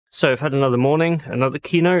So I've had another morning, another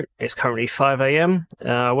keynote. It's currently 5 a.m.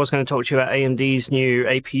 I was going to talk to you about AMD's new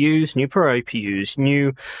APUs, new Pro APUs,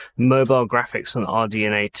 new mobile graphics on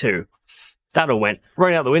RDNA 2. That all went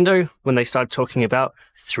right out the window when they started talking about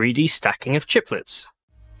 3D stacking of chiplets.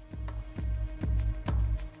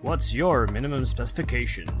 What's your minimum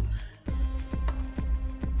specification?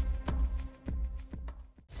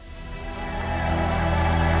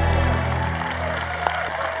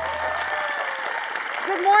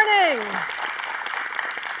 Good morning.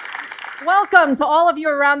 Welcome to all of you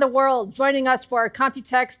around the world joining us for our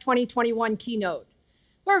Computex 2021 keynote.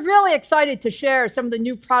 We're really excited to share some of the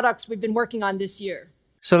new products we've been working on this year.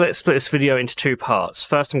 So let's split this video into two parts.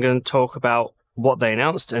 First, I'm going to talk about what they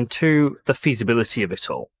announced, and two, the feasibility of it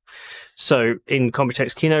all. So in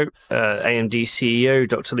Computex Keynote, AMD CEO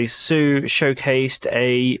Dr. Lisa Su showcased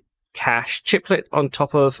a cache chiplet on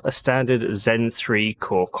top of a standard Zen 3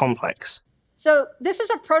 core complex. So this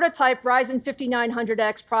is a prototype Ryzen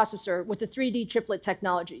 5900X processor with the 3D chiplet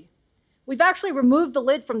technology. We've actually removed the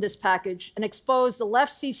lid from this package and exposed the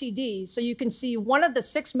left CCD so you can see one of the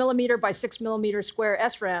 6mm by 6mm square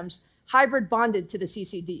SRAMs hybrid bonded to the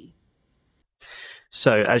CCD.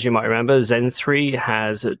 So as you might remember, Zen 3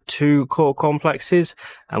 has two core complexes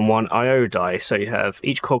and one I/O die. So you have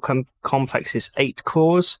each core complex is 8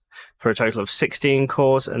 cores for a total of 16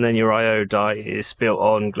 cores, and then your I/O die is built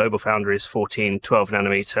on GlobalFoundries 1412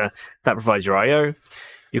 nanometer. That provides your I/O.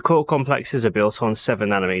 Your core complexes are built on 7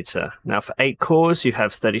 nanometer. Now for 8 cores, you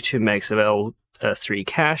have 32 megs of L3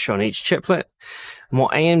 cache on each chiplet. And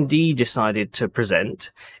what AMD decided to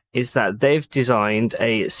present is that they've designed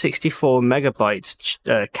a 64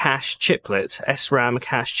 megabyte cache chiplet, SRAM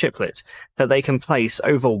cache chiplet, that they can place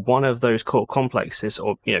over one of those core complexes,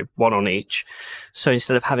 or one on each. So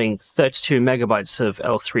instead of having 32 megabytes of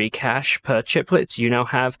L3 cache per chiplet, you now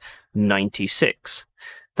have 96.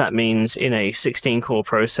 That means in a 16-core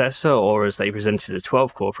processor, or as they presented, a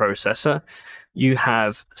 12-core processor, you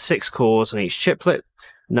have 6 cores on each chiplet,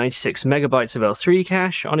 96 megabytes of L3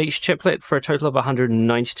 cache on each chiplet for a total of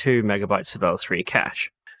 192 megabytes of L3 cache.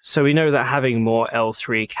 So we know that having more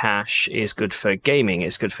L3 cache is good for gaming,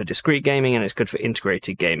 it's good for discrete gaming, and it's good for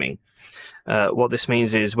integrated gaming. What this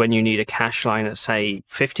means is when you need a cache line at, say,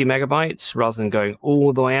 50 megabytes, rather than going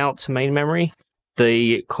all the way out to main memory,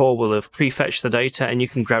 the core will have prefetched the data and you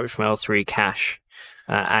can grab it from L3 cache.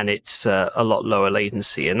 And it's a lot lower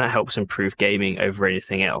latency, and that helps improve gaming over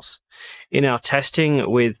anything else. In our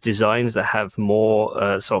testing with designs that have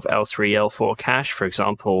more sort of L3, L4 cache, for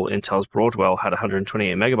example, Intel's Broadwell had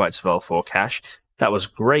 128 megabytes of L4 cache. That was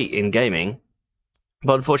great in gaming,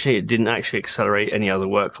 but unfortunately it didn't actually accelerate any other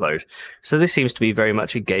workload. So this seems to be very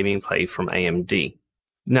much a gaming play from AMD.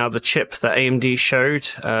 Now the chip that AMD showed,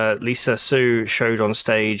 Lisa Su showed on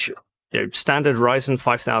stage, standard Ryzen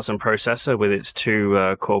 5000 processor with its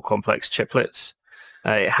 2 core complex chiplets.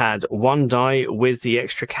 It had one die with the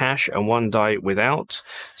extra cache and one die without.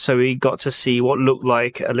 So we got to see what looked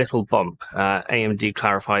like a little bump. AMD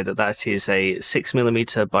clarified that that is a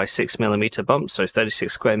 6mm by 6mm bump, so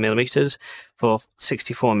 36 square millimeters for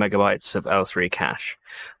 64 megabytes of L3 cache.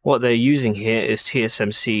 What they're using here is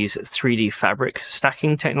TSMC's 3D fabric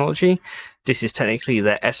stacking technology. This is technically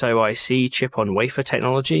their SOIC chip-on-wafer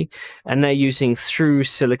technology, and they're using through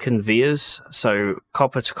silicon vias, so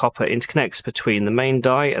copper-to-copper interconnects between the main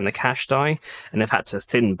die and the cache die, and they've had to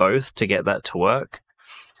thin both to get that to work.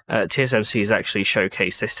 TSMC has actually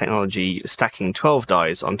showcased this technology stacking 12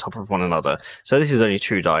 dies on top of one another. So this is only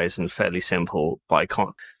 2 dies and fairly simple by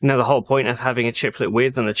count. Now the whole point of having a chiplet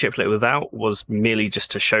with and a chiplet without was merely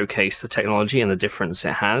just to showcase the technology and the difference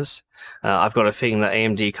it has. I've got a feeling that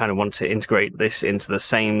AMD kind of want to integrate this into the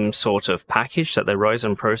same sort of package that their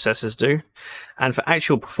Ryzen processors do. And for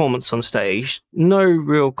actual performance on stage, no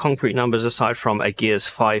real concrete numbers aside from a Gears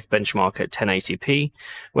 5 benchmark at 1080p,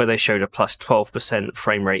 where they showed a plus 12%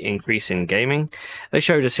 frame rate increase in gaming. They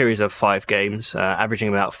showed a series of 5 games, averaging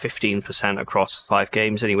about 15% across 5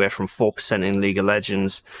 games, anywhere from 4% in League of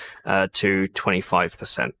Legends to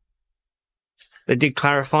 25%. They did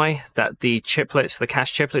clarify that the chiplets, the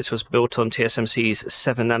cache chiplets, was built on TSMC's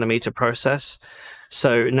 7 nanometer process.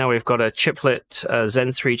 So now we've got a chiplet, a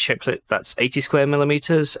Zen 3 chiplet that's 80 square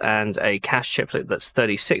millimeters and a cache chiplet that's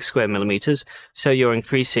 36 square millimeters. So you're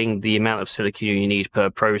increasing the amount of silicon you need per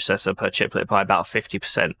processor per chiplet by about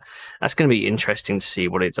 50%. That's going to be interesting to see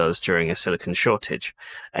what it does during a silicon shortage.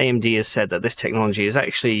 AMD has said that this technology is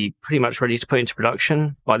actually pretty much ready to put into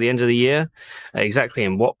production by the end of the year. Exactly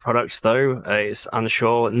in what products, though, is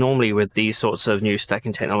unsure. Normally with these sorts of new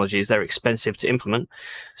stacking technologies, they're expensive to implement,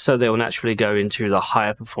 so they will naturally go into the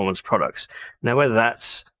higher performance products. Now, whether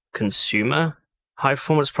that's consumer High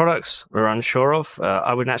performance products we're unsure of.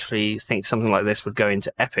 I would naturally think something like this would go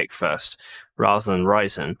into EPYC first rather than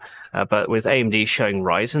Ryzen. But with AMD showing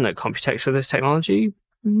Ryzen at Computex with this technology,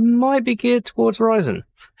 might be geared towards Ryzen.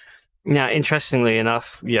 Now, interestingly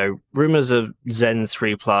enough, rumors of Zen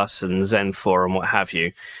 3 Plus and Zen 4 and what have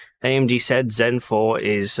you. AMD said Zen 4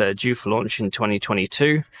 is due for launch in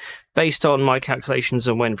 2022. Based on my calculations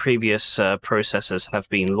of when previous processors have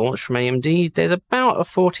been launched from AMD, there's about a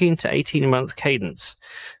 14 to 18 month cadence.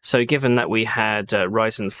 So given that we had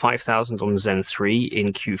Ryzen 5000 on Zen 3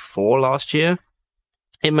 in Q4 last year,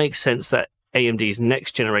 it makes sense that AMD's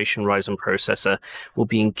next generation Ryzen processor will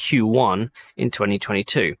be in Q1 in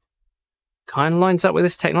 2022. Kind of lines up with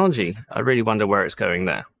this technology. I really wonder where it's going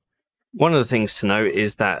there. One of the things to note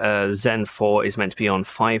is that Zen 4 is meant to be on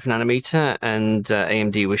 5 nanometer, and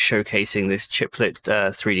AMD was showcasing this chiplet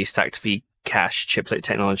 3D stacked MB Cache Chiplet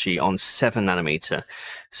technology on 7 nanometer.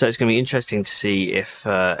 So it's going to be interesting to see if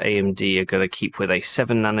AMD are going to keep with a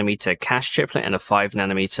 7 nanometer cache chiplet and a 5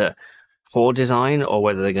 nanometer core design, or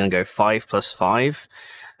whether they're going to go 5 plus 5.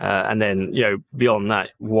 And then, beyond that,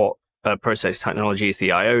 what process technology is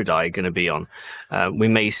the I/O die going to be on? We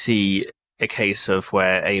may see a case of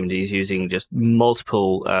where AMD is using just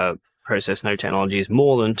multiple process node technologies,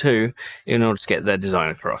 more than 2, in order to get their design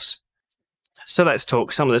across. So let's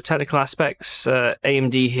talk some of the technical aspects.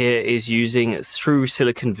 AMD here is using through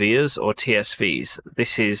silicon vias, or TSVs.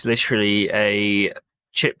 This is literally a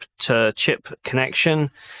chip-to-chip connection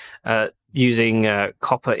using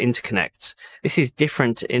copper interconnects. This is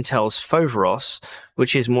different to Intel's Foveros,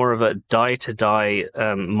 which is more of a die-to-die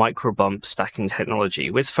micro bump stacking technology.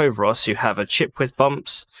 With Foveros, you have a chip with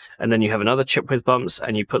bumps, and then you have another chip with bumps,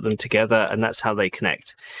 and you put them together, and that's how they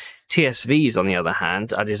connect. TSVs, on the other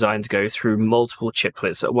hand, are designed to go through multiple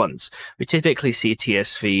chiplets at once. We typically see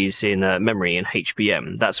TSVs in memory and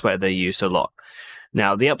HBM. That's where they're used a lot.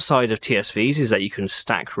 Now, the upside of TSVs is that you can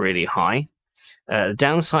stack really high. The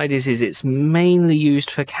downside is it's mainly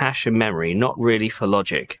used for cache and memory, not really for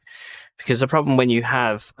logic. Because the problem when you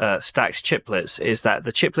have stacked chiplets is that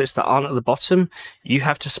the chiplets that aren't at the bottom, you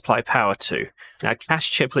have to supply power to. Now,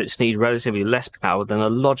 cache chiplets need relatively less power than a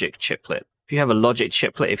logic chiplet. If you have a logic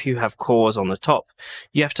chiplet, if you have cores on the top,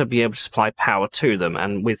 you have to be able to supply power to them.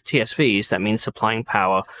 And with TSVs, that means supplying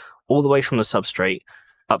power all the way from the substrate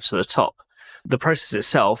up to the top. The process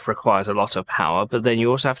itself requires a lot of power, but then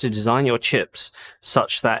you also have to design your chips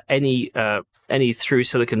such that any through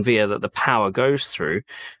silicon via that the power goes through,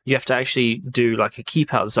 you have to actually do like a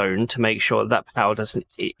keep out zone to make sure that power doesn't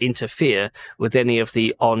interfere with any of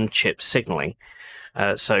the on-chip signaling.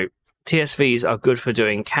 So TSVs are good for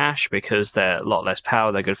doing cache because they're a lot less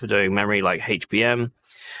power. They're good for doing memory like HBM.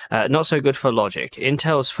 Not so good for logic.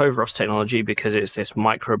 Intel's Foveros technology, because it's this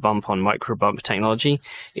micro bump on micro bump technology,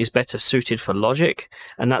 is better suited for logic,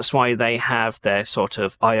 and that's why they have their sort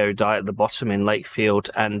of I/O die at the bottom in Lakefield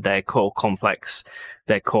and their core complex,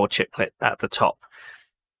 their core chiplet at the top.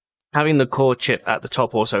 Having the core chip at the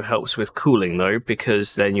top also helps with cooling, though,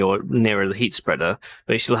 because then you're nearer the heat spreader,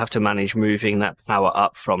 but you still have to manage moving that power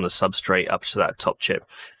up from the substrate up to that top chip.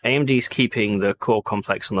 AMD's keeping the core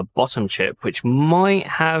complex on the bottom chip, which might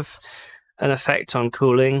have an effect on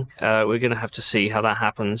cooling. We're going to have to see how that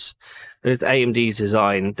happens. With AMD's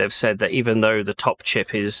design, they've said that even though the top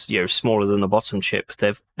chip is smaller than the bottom chip,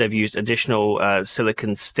 they've used additional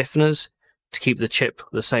silicon stiffeners to keep the chip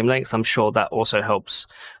the same length. I'm sure that also helps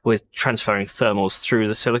with transferring thermals through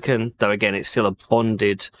the silicon, though again, it's still a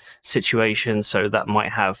bonded situation, so that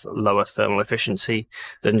might have lower thermal efficiency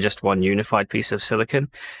than just one unified piece of silicon.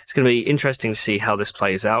 It's going to be interesting to see how this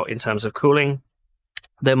plays out in terms of cooling.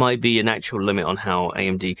 There might be an actual limit on how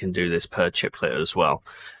AMD can do this per chiplet as well.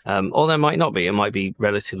 Or there might not be. It might be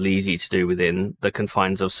relatively easy to do within the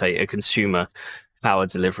confines of, say, a consumer power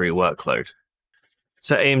delivery workload.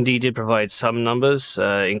 So AMD did provide some numbers,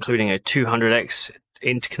 including a 200x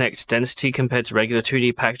interconnect density compared to regular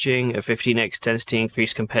 2D packaging, a 15x density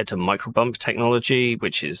increase compared to microbump technology,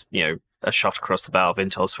 which is, a shot across the bow of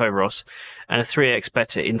Intel's Foveros, and a 3x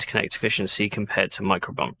better interconnect efficiency compared to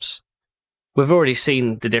microbumps. We've already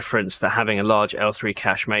seen the difference that having a large L3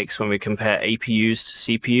 cache makes when we compare APUs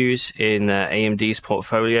to CPUs in AMD's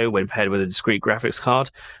portfolio when paired with a discrete graphics card.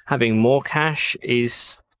 Having more cache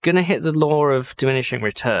is going to hit the law of diminishing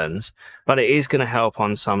returns, but it is going to help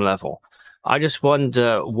on some level. I just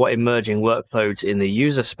wonder what emerging workloads in the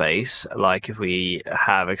user space, like if we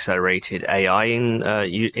have accelerated AI in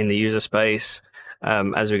the user space,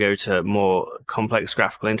 as we go to more complex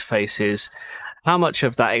graphical interfaces, how much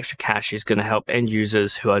of that extra cache is going to help end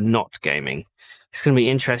users who are not gaming? It's going to be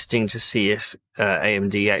interesting to see if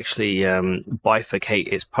AMD actually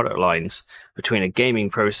bifurcate its product lines between a gaming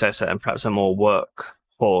processor and perhaps a more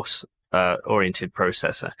workhorse oriented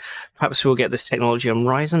processor. Perhaps we'll get this technology on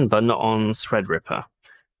Ryzen, but not on Threadripper.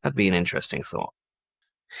 That'd be an interesting thought.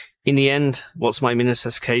 In the end, what's my mini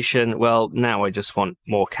specification? Well, now I just want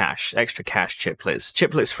more cache, extra cache chiplets.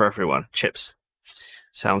 Chiplets for everyone. Chips.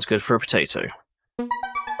 Sounds good for a potato.